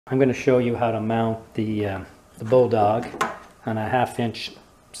I'm going to show you how to mount the Bulldog on a 1/2 inch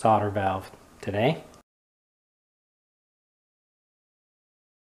solder valve today.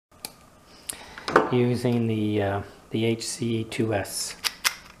 Using the HC2S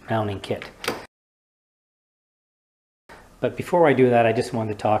mounting kit. But before I do that, I just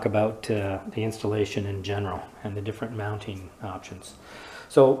wanted to talk about the installation in general and the different mounting options.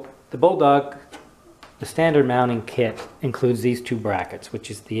 So the Bulldog, the standard mounting kit includes these two brackets, which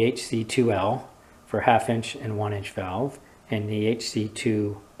is the HC2L for 1/2 inch and 1 inch valve, and the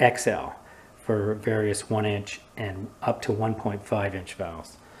HC2XL for various 1 inch and up to 1.5 inch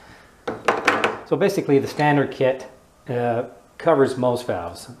valves. So basically the standard kit covers most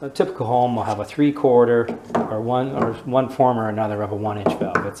valves. A typical home will have a 3/4 or one form or another of a 1 inch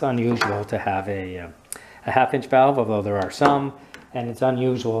valve. It's unusual to have a 1/2 inch valve, although there are some, and it's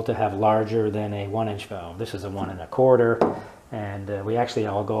unusual to have larger than a 1 inch valve. This is a 1 1/4, and we actually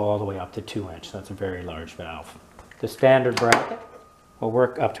all go all the way up to 2 inch. So that's a very large valve. The standard bracket will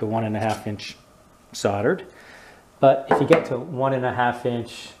work up to 1 1/2 inch soldered, but if you get to 1 1/2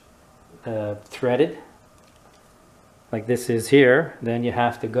 inch threaded, like this is here, then you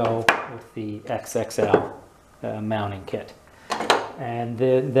have to go with the XXL mounting kit. And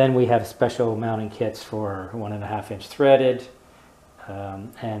then we have special mounting kits for 1 1/2 inch threaded,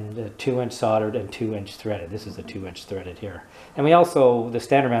 and 2 inch soldered and 2 inch threaded. This is a 2 inch threaded here. And we also, the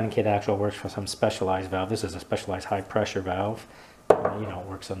standard mounting kit actually works for some specialized valve. This is a specialized high pressure valve. It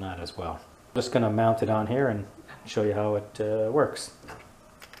works on that as well. I'm just going to mount it on here and show you how it works.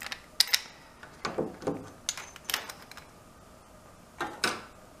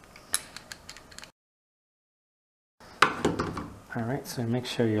 Alright, so make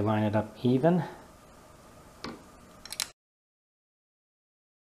sure you line it up even.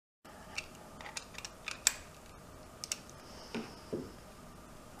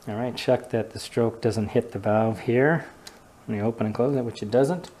 Alright, check that the stroke doesn't hit the valve here when you open and close it, which it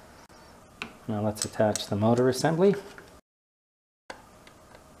doesn't. Now let's attach the motor assembly.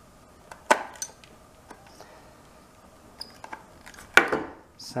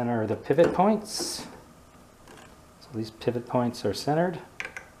 Center the pivot points. So these pivot points are centered.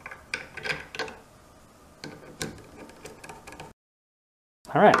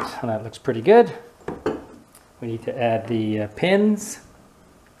 Alright, so that looks pretty good. We need to add the pins.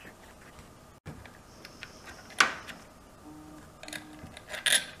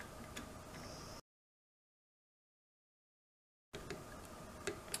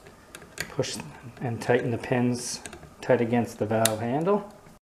 Push and tighten the pins tight against the valve handle.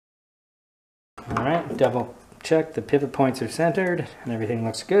 Alright, double check the pivot points are centered and everything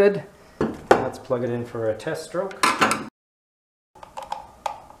looks good. Let's plug it in for a test stroke.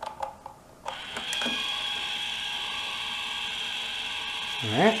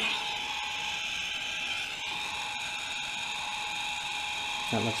 Alright.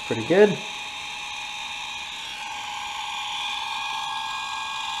 That looks pretty good.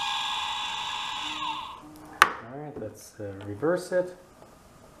 Alright, let's reverse it.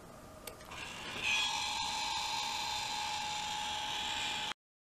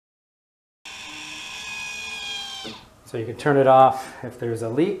 So you can turn it off if there's a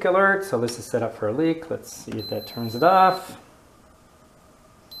leak alert. So this is set up for a leak. Let's see if that turns it off.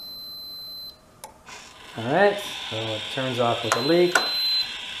 Alright, so it turns off with a leak.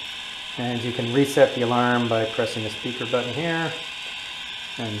 And you can reset the alarm by pressing the speaker button here.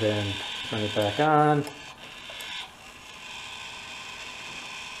 And then turn it back on.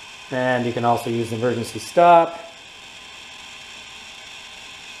 And you can also use the emergency stop.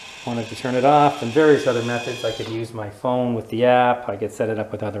 Wanted to turn it off, and various other methods. I could use my phone with the app. I could set it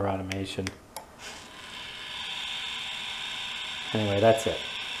up with other automation. Anyway, that's it.